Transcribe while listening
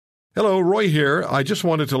Hello, Roy here. I just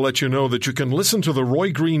wanted to let you know that you can listen to The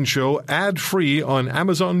Roy Green Show ad-free on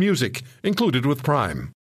Amazon Music, included with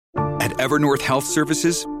Prime. At Evernorth Health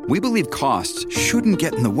Services, we believe costs shouldn't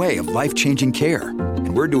get in the way of life-changing care,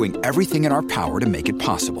 and we're doing everything in our power to make it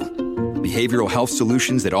possible. Behavioral health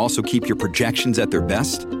solutions that also keep your projections at their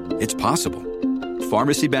best? It's possible.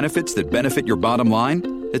 Pharmacy benefits that benefit your bottom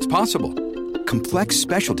line? It's possible. Complex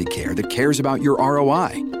specialty care that cares about your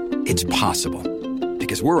ROI? It's possible.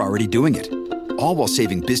 Because we're already doing it, all while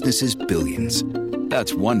saving businesses billions.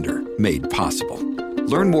 That's Wonder made possible.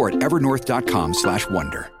 Learn more at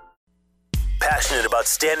evernorth.com/wonder. Passionate about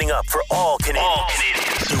standing up for all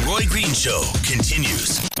Canadians. The Roy Green Show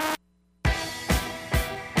continues.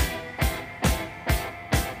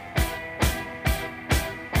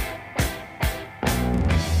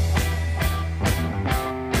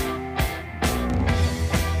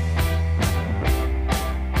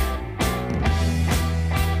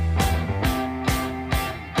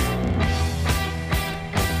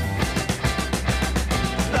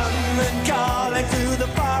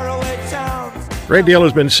 Great deal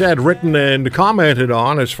has been said, written, and commented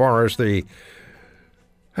on as far as the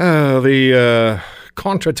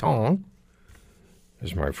contretemps,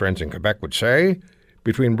 as my friends in Quebec would say,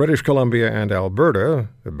 between British Columbia and Alberta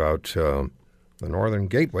about the Northern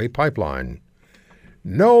Gateway Pipeline.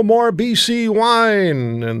 No more BC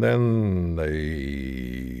wine! And then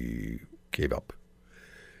they gave up.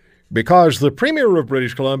 Because the Premier of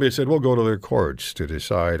British Columbia said, we'll go to the courts to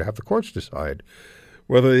decide, have the courts decide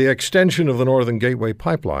whether the extension of the Northern Gateway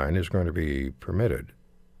Pipeline is going to be permitted.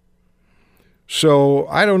 So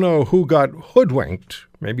I don't know who got hoodwinked.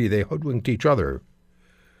 Maybe they hoodwinked each other.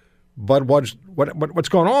 But what's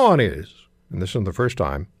going on is, and this isn't the first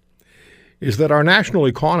time, is that our national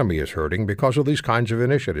economy is hurting because of these kinds of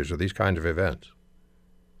initiatives or these kinds of events.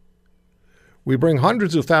 We bring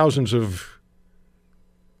hundreds of thousands of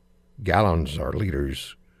gallons or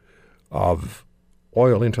liters of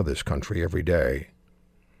oil into this country every day.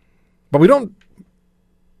 But we don't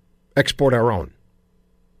export our own.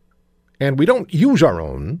 And we don't use our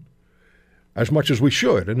own as much as we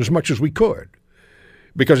should and as much as we could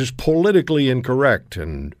because it's politically incorrect.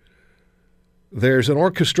 And there's an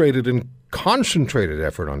orchestrated and concentrated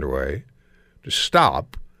effort underway to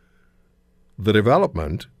stop the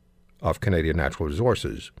development of Canadian natural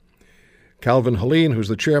resources. Calvin Helene, who's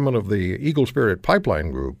the chairman of the Eagle Spirit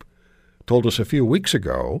Pipeline Group, told us a few weeks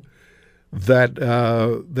ago that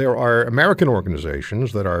there are American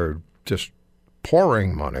organizations that are just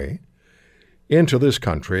pouring money into this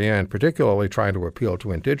country and particularly trying to appeal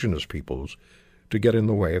to indigenous peoples to get in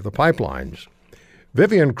the way of the pipelines.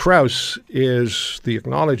 Vivian Krause is the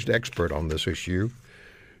acknowledged expert on this issue.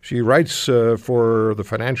 She writes for the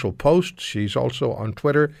Financial Post. She's also on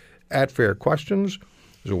Twitter at Fair Questions.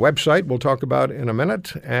 There's a website we'll talk about in a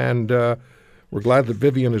minute, and we're glad that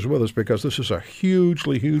Vivian is with us because this is a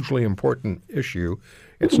hugely, hugely important issue.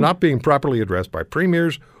 It's not being properly addressed by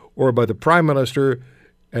premiers or by the Prime Minister,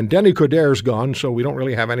 and Denis Coderre's gone, so we don't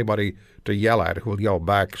really have anybody to yell at who will yell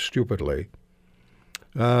back stupidly.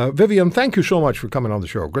 Vivian, thank you so much for coming on the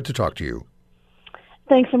show. Good to talk to you.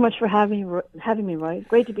 Thanks so much for having me, Roy.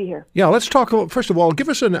 Great to be here. Yeah, let's talk. First of all, give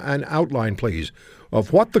us an outline, please,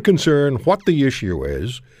 of what the concern, what the issue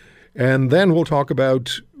is, and then we'll talk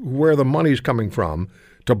about where the money's coming from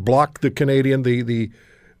to block the Canadian, the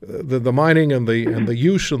mining and the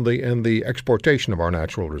use and the exportation of our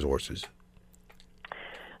natural resources.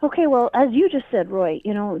 Okay, well, as you just said, Roy,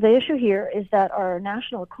 the issue here is that our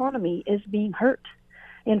national economy is being hurt.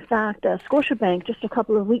 In fact, Scotiabank just a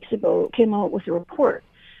couple of weeks ago came out with a report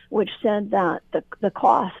which said that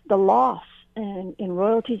the loss in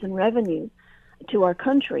royalties and revenue to our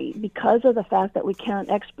country because of the fact that we can't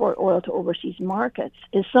export oil to overseas markets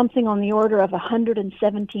is something on the order of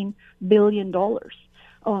 $117 billion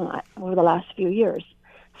over the last few years.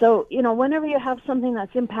 So, whenever you have something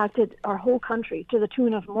that's impacted our whole country to the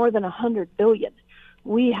tune of more than $100 billion,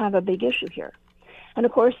 we have a big issue here. And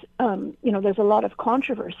of course, there's a lot of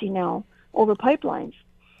controversy now over pipelines.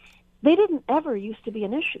 They didn't ever used to be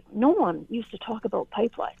an issue. No one used to talk about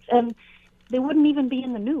pipelines. And they wouldn't even be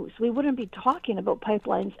in the news. We wouldn't be talking about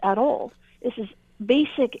pipelines at all. This is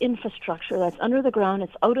basic infrastructure that's under the ground.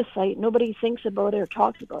 It's out of sight. Nobody thinks about it or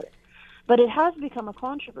talks about it. But it has become a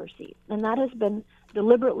controversy, and that has been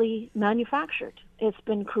deliberately manufactured. It's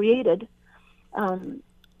been created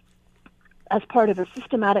as part of a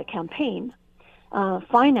systematic campaign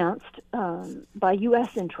financed by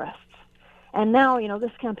U.S. interests. And now,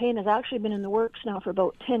 this campaign has actually been in the works now for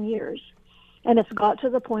about 10 years. And it's got to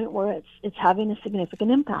the point where it's having a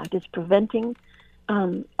significant impact. It's preventing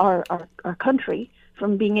our country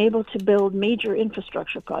from being able to build major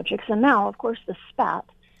infrastructure projects. And now, of course, the spat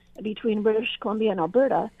between British Columbia and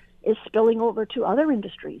Alberta is spilling over to other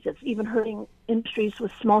industries. It's even hurting industries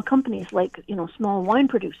with small companies like, small wine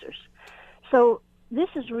producers. So this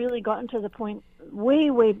has really gotten to the point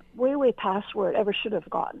way past where it ever should have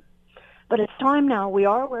gotten. But it's time now. We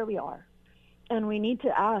are where we are. And we need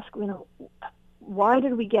to ask, why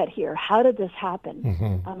did we get here? How did this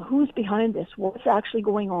happen? Who's behind this? What's actually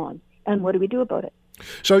going on? And what do we do about it?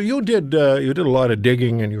 So you did a lot of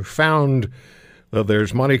digging, and you found that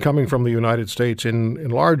there's money coming from the United States in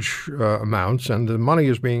large amounts, and the money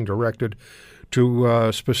is being directed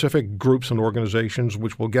to specific groups and organizations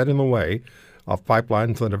which will get in the way of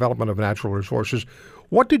pipelines, the development of natural resources.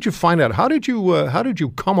 What did you find out? How did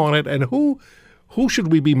you come on it, and who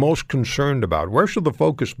should we be most concerned about? Where should the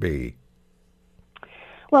focus be?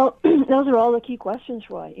 Well, those are all the key questions,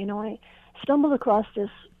 Roy. I stumbled across this.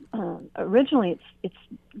 Originally, it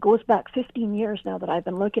goes back 15 years now that I've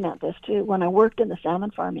been looking at this, too, when I worked in the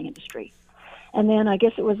salmon farming industry. And then I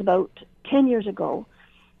guess it was about 10 years ago,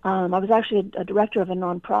 I was actually a director of a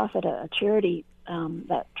nonprofit, a charity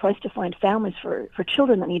that tries to find families for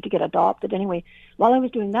children that need to get adopted. Anyway, while I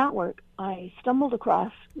was doing that work, I stumbled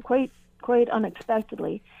across, quite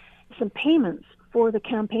unexpectedly, some payments for the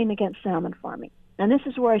campaign against salmon farming. And this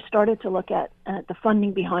is where I started to look at the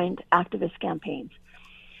funding behind activist campaigns.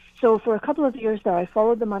 So for a couple of years there, I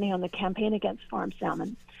followed the money on the campaign against farm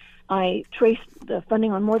salmon. I traced the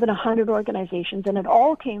funding on more than 100 organizations, and it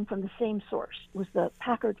all came from the same source. It was the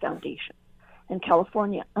Packard Foundation in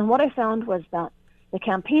California. And what I found was that the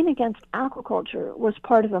campaign against aquaculture was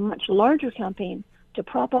part of a much larger campaign to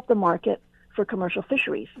prop up the market for commercial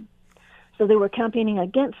fisheries. So they were campaigning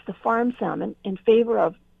against the farm salmon in favor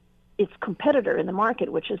of its competitor in the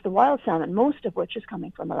market, which is the wild salmon, most of which is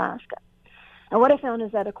coming from Alaska. And what I found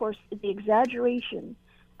is that, of course, the exaggeration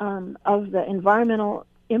of the environmental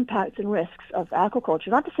impacts and risks of aquaculture,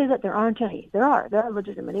 not to say that there aren't any, there are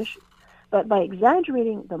legitimate issues, but by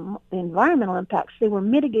exaggerating the environmental impacts, they were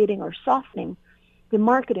mitigating or softening the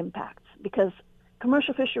market impacts, because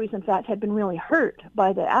commercial fisheries, in fact, had been really hurt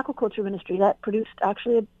by the aquaculture industry that produced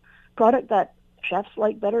actually a product that chefs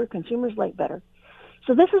like better, consumers like better.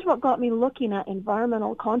 So this is what got me looking at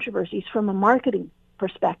environmental controversies from a marketing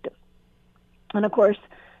perspective. And of course,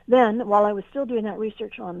 then, while I was still doing that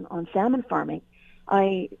research on salmon farming,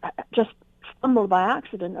 I just stumbled by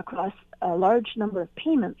accident across a large number of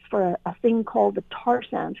payments for a thing called the tar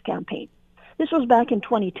sands campaign. This was back in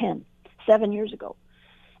 2010, 7 years ago.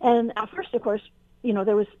 And at first, of course,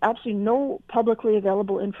 there was absolutely no publicly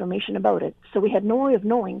available information about it. So we had no way of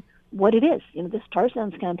knowing what it is. This tar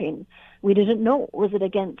sands campaign, we didn't know. Was it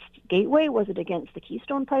against Gateway? Was it against the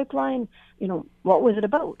Keystone Pipeline? What was it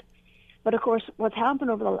about? But of course, what's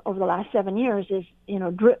happened over the last 7 years is,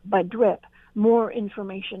 drip by drip, more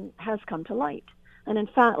information has come to light. And in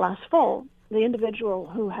fact, last fall, the individual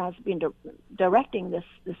who has been directing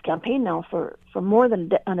this campaign now for more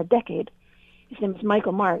than a decade, his name is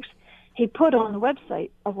Michael Marks, he put on the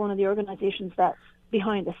website of one of the organizations that's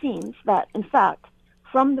behind the scenes that, in fact,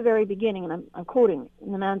 from the very beginning, and I'm quoting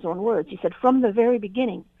in the man's own words, he said, from the very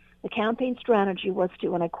beginning, the campaign strategy was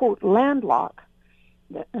to, and I quote, landlock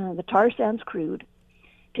the tar sands crude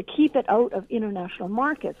to keep it out of international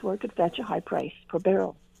markets where it could fetch a high price per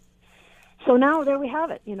barrel. So now there we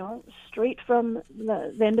have it, straight from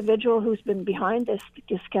the individual who's been behind this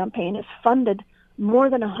campaign has funded more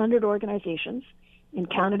than 100 organizations in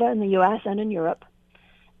Canada, in the U.S., and in Europe.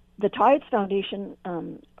 The Tides Foundation,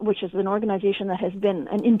 which is an organization that has been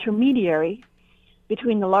an intermediary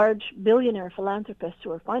between the large billionaire philanthropists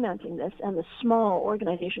who are financing this and the small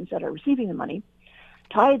organizations that are receiving the money,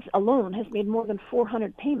 Tides alone has made more than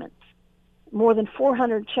 400 payments, more than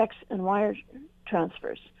 400 checks and wire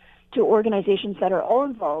transfers to organizations that are all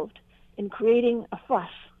involved in creating a fuss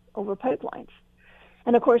over pipelines.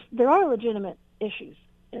 And of course, there are legitimate issues,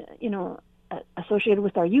 associated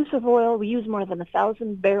with our use of oil. We use more than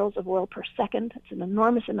 1,000 barrels of oil per second. It's an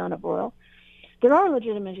enormous amount of oil. There are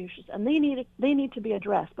legitimate issues, and they need to be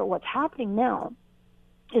addressed. But what's happening now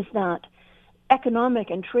is that economic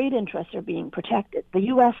and trade interests are being protected. The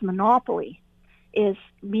U.S. monopoly is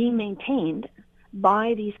being maintained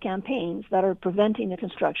by these campaigns that are preventing the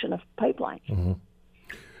construction of pipelines. Mm-hmm.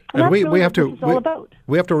 And we have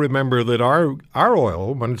to remember that our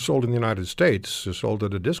oil, when it's sold in the United States, is sold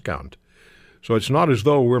at a discount. So it's not as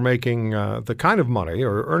though we're making the kind of money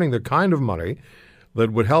or earning the kind of money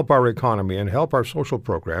that would help our economy and help our social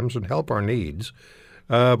programs and help our needs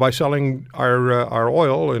by selling our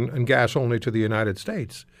oil and gas only to the United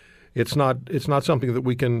States. It's not something that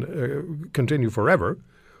we can continue forever.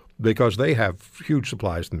 because they have huge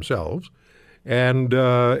supplies themselves. And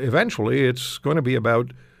eventually it's going to be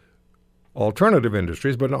about alternative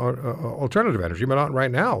industries, but alternative energy, but not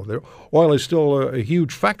right now. Oil is still a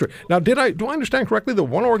huge factor. Now, do I understand correctly that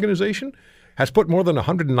one organization has put more than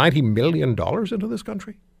 $190 million into this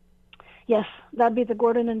country? Yes, that'd be the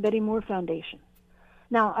Gordon and Betty Moore Foundation.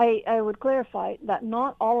 Now, I would clarify that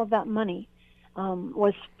not all of that money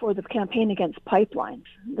was for the campaign against pipelines.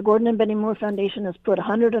 The Gordon and Betty Moore Foundation has put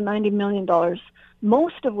 $190 million,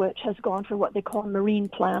 most of which has gone for what they call marine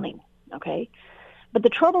planning, okay? But the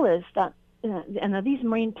trouble is that, and these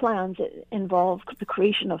marine plans involve the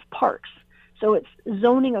creation of parks. So it's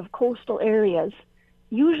zoning of coastal areas,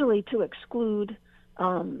 usually to exclude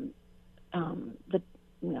the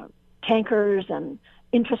tankers and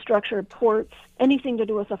infrastructure, ports, anything to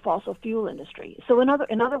do with the fossil fuel industry. So in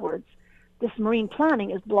other words, this marine planning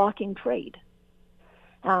is blocking trade.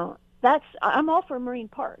 I'm all for marine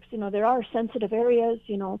parks. There are sensitive areas,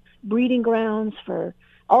 breeding grounds for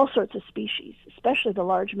all sorts of species, especially the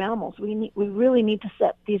large mammals. We really need to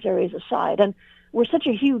set these areas aside. And we're such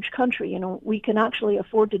a huge country, we can actually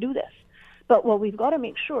afford to do this. But what we've got to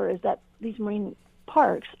make sure is that these marine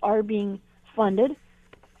parks are being funded,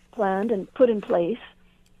 planned, and put in place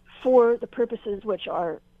for the purposes which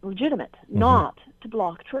are legitimate, not to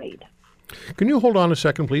block trade. Can you hold on a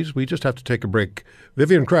second, please? We just have to take a break.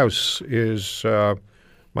 Vivian Krause is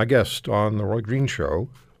my guest on The Roy Green Show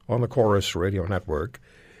on the Chorus Radio Network.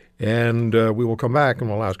 And we will come back and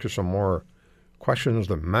we'll ask her some more questions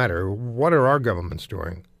that matter. What are our governments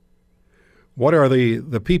doing? What are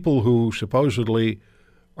the people who supposedly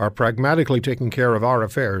are pragmatically taking care of our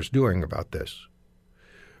affairs doing about this?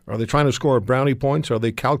 Are they trying to score brownie points? Are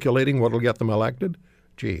they calculating what will get them elected?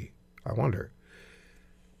 Gee, I wonder.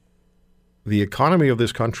 The economy of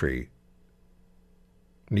this country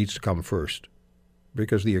needs to come first,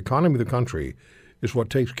 because the economy of the country is what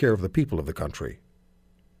takes care of the people of the country.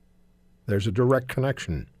 There's a direct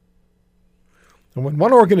connection. And when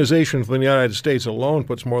one organization from the United States alone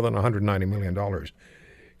puts more than $190 million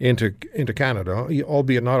into Canada,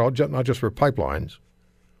 albeit not just for pipelines,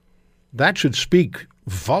 that should speak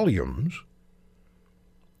volumes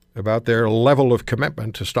about their level of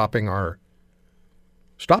commitment to stopping our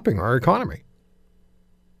economy.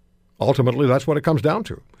 Ultimately, that's what it comes down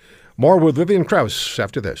to. More with Vivian Krause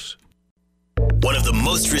after this. One of the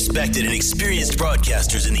most respected and experienced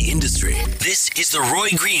broadcasters in the industry. This is The Roy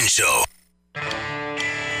Green Show.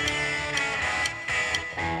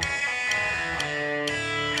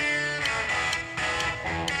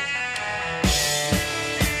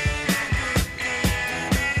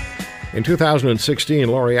 In 2016,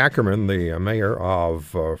 Laurie Ackerman, the mayor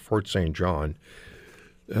of Fort St. John,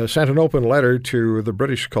 sent an open letter to the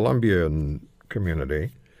British Columbian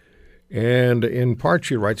community. And in part,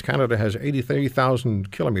 she writes, Canada has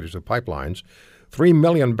 83,000 kilometers of pipelines. 3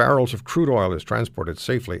 million barrels of crude oil is transported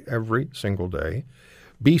safely every single day.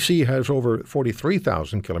 BC has over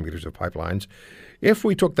 43,000 kilometers of pipelines. If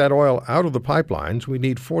we took that oil out of the pipelines, we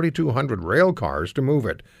need 4,200 rail cars to move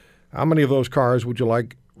it. How many of those cars would you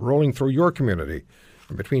like rolling through your community?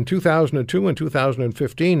 And between 2002 and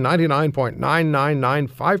 2015,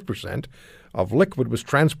 99.9995% of liquid was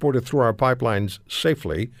transported through our pipelines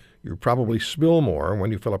safely. You probably spill more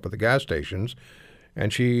when you fill up at the gas stations.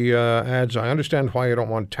 And she adds, I understand why you don't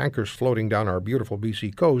want tankers floating down our beautiful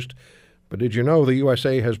BC coast, but did you know the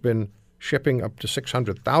USA has been shipping up to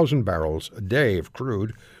 600,000 barrels a day of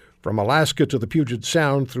crude from Alaska to the Puget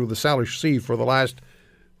Sound through the Salish Sea for the last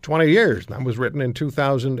 20 years. That was written in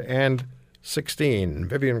 2016.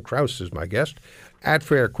 Vivian Krause is my guest at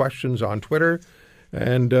Fair Questions on Twitter.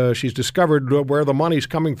 And she's discovered where the money's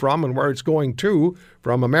coming from and where it's going to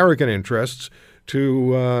from American interests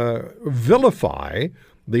to vilify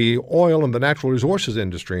the oil and the natural resources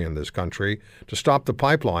industry in this country, to stop the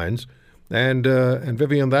pipelines. And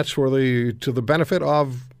Vivian, that's to the benefit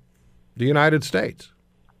of the United States.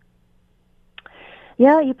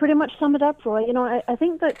 Yeah, you pretty much summed it up, Roy. I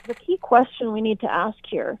think that the key question we need to ask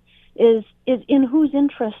here is in whose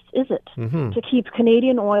interest is it to keep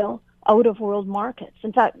Canadian oil out of world markets?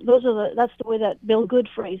 In fact, that's the way that Bill Good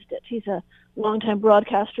phrased it. He's a longtime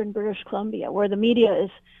broadcaster in British Columbia, where the media is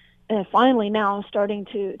finally now starting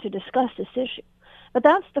to discuss this issue. But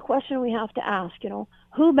that's the question we have to ask.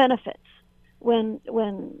 Who benefits when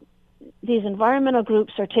these environmental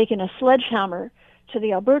groups are taking a sledgehammer to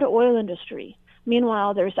the Alberta oil industry?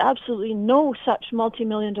 Meanwhile, there's absolutely no such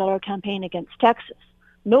multi-million-dollar campaign against Texas,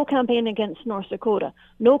 no campaign against North Dakota,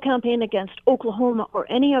 no campaign against Oklahoma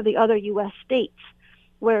or any of the other U.S. states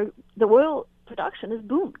where the oil production has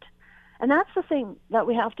boomed. And that's the thing that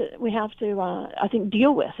we have to I think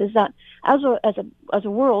deal with, is that as a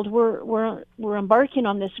world we're embarking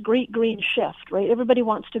on this great green shift, right? Everybody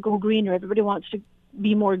wants to go greener. Everybody wants to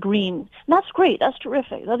be more green. And that's great. That's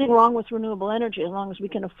terrific. Nothing wrong with renewable energy as long as we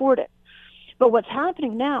can afford it. But what's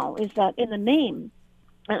happening now is that in the name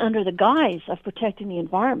and under the guise of protecting the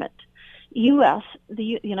environment,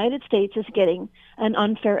 the United States is getting an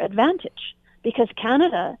unfair advantage because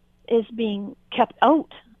Canada is being kept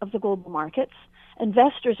out of the global markets.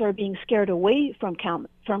 Investors are being scared away from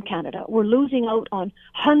Canada. We're losing out on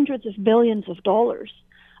hundreds of billions of dollars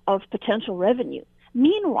of potential revenue.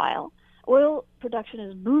 Meanwhile, oil production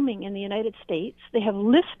is booming in the United States. They have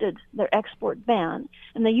lifted their export ban,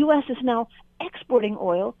 and the U.S. is now exporting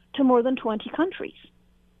oil to more than 20 countries.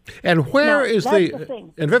 And where is the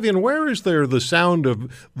thing. And Vivian, where is there the sound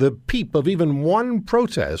of the peep of even one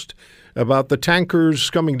protest about the tankers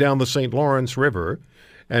coming down the St. Lawrence River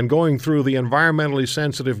and going through the environmentally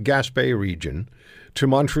sensitive Gaspé region to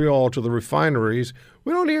Montreal, to the refineries?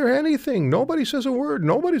 We don't hear anything. Nobody says a word.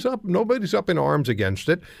 Nobody's up in arms against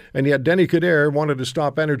it. And yet Denis Coderre wanted to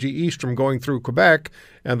stop Energy East from going through Quebec,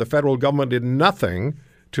 and the federal government did nothing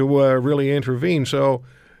to really intervene. So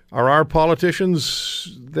are our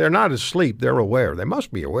politicians, they're not asleep, they're aware. They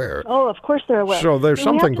must be aware. Oh, of course they're aware. So there's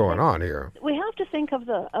something going on here. We have to think of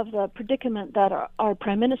the predicament that our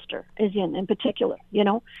Prime Minister is in particular, you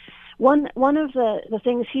know. One of the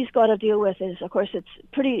things he's got to deal with is, of course, it's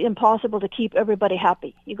pretty impossible to keep everybody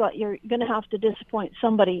happy. You're going to have to disappoint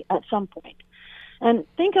somebody at some point. And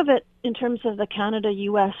think of it in terms of the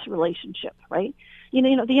Canada-U.S. relationship, right? You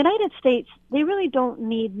know, the United States, they really don't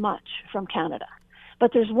need much from Canada.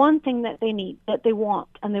 But there's one thing that they need, that they want,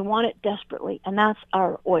 and they want it desperately, and that's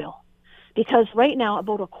our oil. Because right now,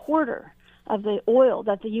 about a quarter of the oil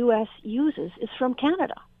that the U.S. uses is from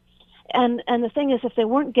Canada. And the thing is, if they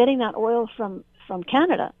weren't getting that oil from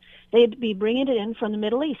Canada, they'd be bringing it in from the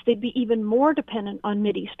Middle East. They'd be even more dependent on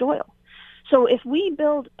Mideast oil. So if we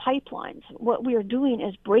build pipelines, what we are doing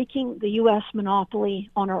is breaking the U.S. monopoly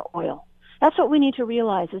on our oil. That's what we need to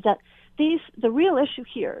realize, is that the real issue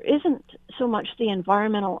here isn't so much the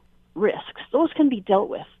environmental risks. Those can be dealt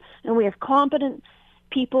with. And we have competent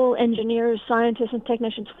people, engineers, scientists, and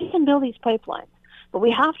technicians. We can build these pipelines. But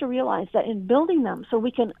we have to realize that in building them so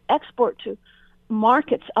we can export to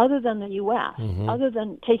markets other than the U.S., other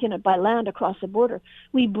than taking it by land across the border,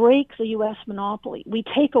 we break the U.S. monopoly. We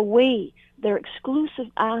take away their exclusive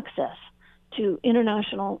access to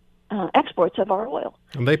international exports of our oil.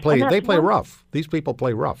 And they play rough. These people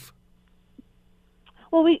play rough.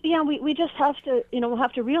 Well, we just have to,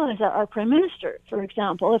 have to realize that our Prime Minister, for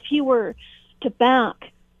example, if he were to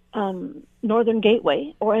back Northern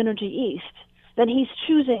Gateway or Energy East, then he's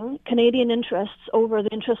choosing Canadian interests over the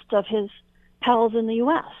interests of his pals in the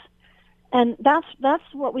U.S. And that's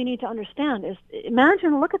what we need to understand is,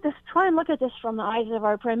 try and look at this from the eyes of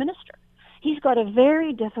our Prime Minister. He's got a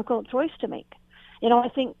very difficult choice to make. I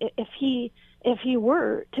think if he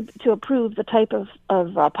were to approve the type of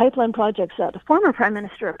pipeline projects that the former Prime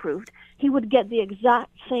Minister approved, he would get the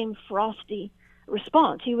exact same frosty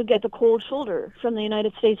response. He would get the cold shoulder from the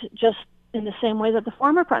United States just in the same way that the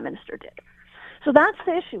former Prime Minister did. So that's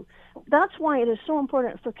the issue. That's why it is so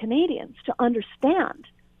important for Canadians to understand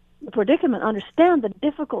the predicament, understand the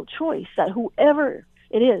difficult choice that whoever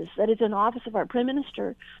it is that is in the office of our Prime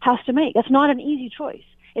Minister has to make. That's not an easy choice.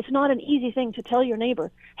 It's not an easy thing to tell your neighbor,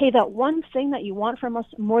 hey, that one thing that you want from us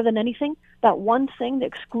more than anything, that one thing, the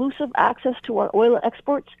exclusive access to our oil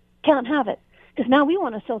exports, can't have it. Because now we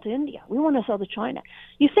want to sell to India. We want to sell to China.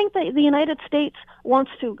 You think that the United States wants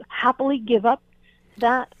to happily give up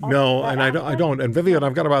that? No, and I don't. And Vivian,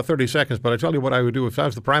 I've got about 30 seconds, but I tell you what I would do if I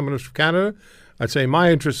was the Prime Minister of Canada. I'd say my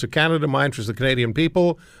interests are Canada, my interests are the Canadian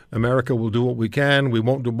people. America will do what we can. We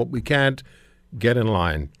won't do what we can't. Get in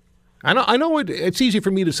line. I know it's easy for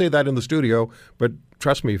me to say that in the studio, but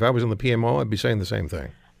trust me, if I was in the PMO, I'd be saying the same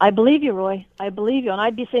thing. I believe you, Roy. I believe you, and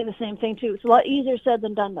I'd be saying the same thing too. It's a lot easier said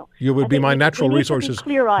than done, though. You would be my natural resources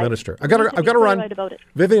minister. I've got to run.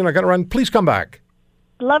 Vivian, I've got to run. Please come back.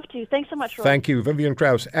 Love to. Thanks so much, Roy. Thank you, Vivian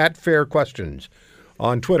Krause at Fair Questions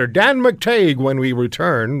on Twitter. Dan McTague, when we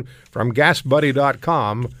return from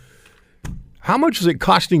GasBuddy.com. How much is it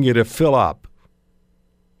costing you to fill up,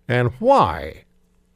 and why?